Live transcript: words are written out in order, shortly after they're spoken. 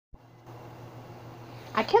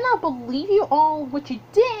I cannot believe you all what you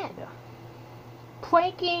did.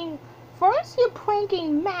 Pranking. First you're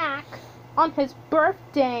pranking Mac on his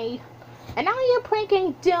birthday. And now you're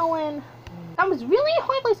pranking Dylan. That was really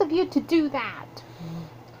heartless of you to do that.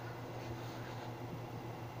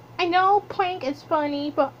 I know prank is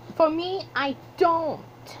funny, but for me, I don't.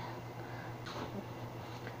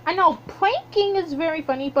 I know pranking is very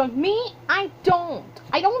funny, but me, I don't.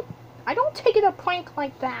 I don't take it a prank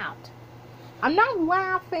like that. I'm not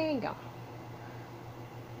laughing.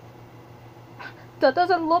 That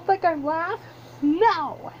doesn't look like I laugh?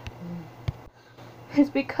 No.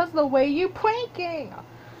 It's because the way you pranking.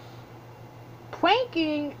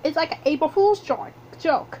 Pranking is like an April Fool's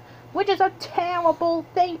joke, which is a terrible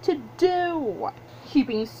thing to do. You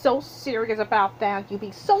being so serious about that. You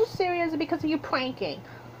being so serious because of you pranking.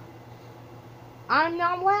 I'm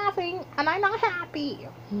not laughing and I'm not happy.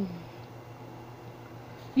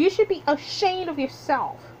 You should be ashamed of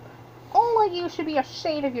yourself. All of you should be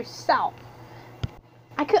ashamed of yourself.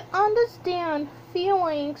 I could understand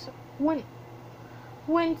feelings when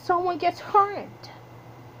someone gets hurt.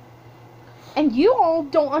 And you all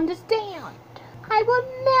don't understand. I will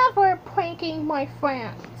never pranking my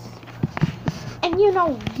friends. And you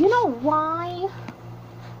know why?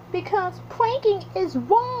 Because pranking is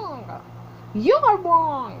wrong. You're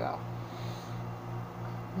wrong.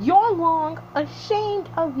 You're wrong. Ashamed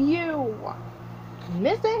of you.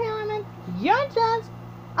 Mr. Harriman, you're just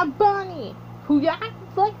a bunny who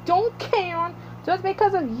acts like don't care just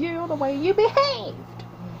because of you, the way you behaved.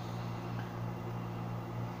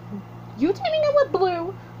 You teaming up with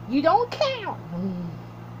Blue, you don't care.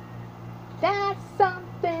 That's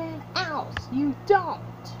something else. You don't.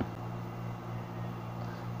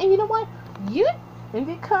 And you know what? It's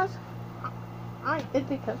because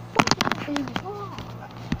something is wrong.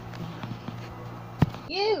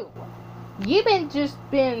 You've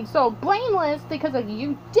been so brainless because of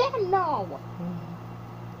you didn't know.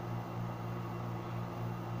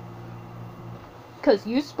 Because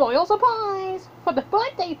you spoil surprise for the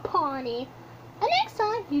birthday party. And next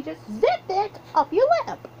time, you just zip it up your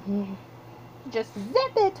lip. Just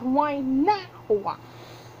zip it right now.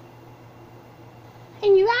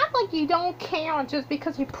 And you act like you don't care just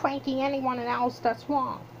because you're pranking anyone else that's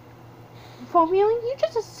wrong. For really, you're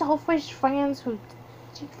just a selfish friends who...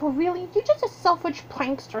 you're just a selfish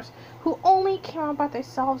pranksters who only care about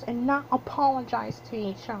themselves and not apologize to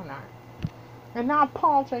each other. And not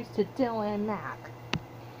apologize to Dylan and Mac.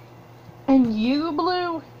 And you,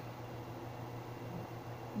 Blue,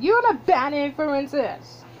 you're the bad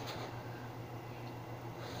influences.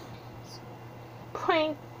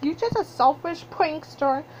 You're just a selfish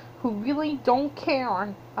prankster who really don't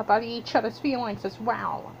care about each other's feelings as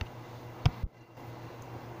well.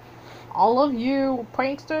 All of you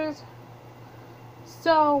pranksters.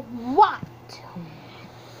 So what?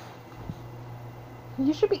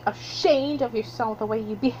 You should be ashamed of yourself the way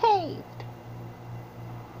you behaved.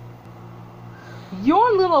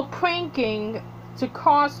 Your little pranking to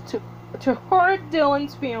hurt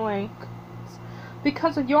Dylan's feelings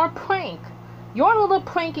because of your prank. Your little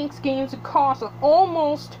pranking schemes cause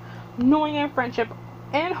almost ruining a friendship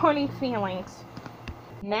and hurting feelings.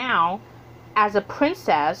 Now, as a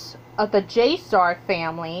princess of the J-Star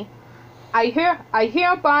family, I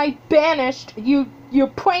hereby banished you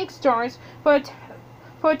pranksters for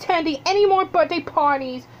attending any more birthday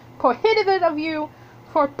parties, prohibited of you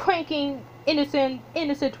for pranking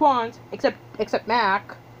innocent ones, except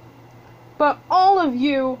Mac. But all of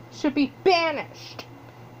you should be banished.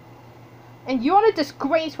 And you're a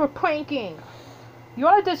disgrace for pranking.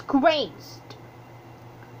 You're a disgrace.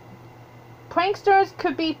 Pranksters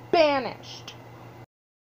could be banished.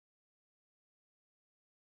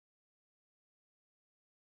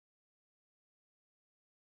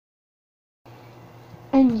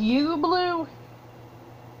 And you, Blue,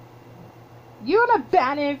 you're the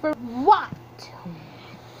bad info. What?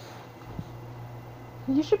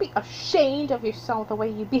 You should be ashamed of yourself the way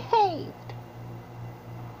you behaved.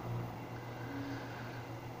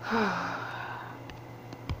 I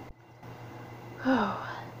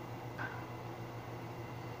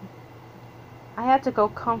had to go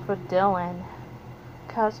comfort Dylan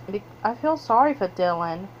because I feel sorry for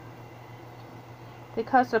Dylan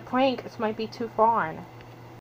because the prank might be too far.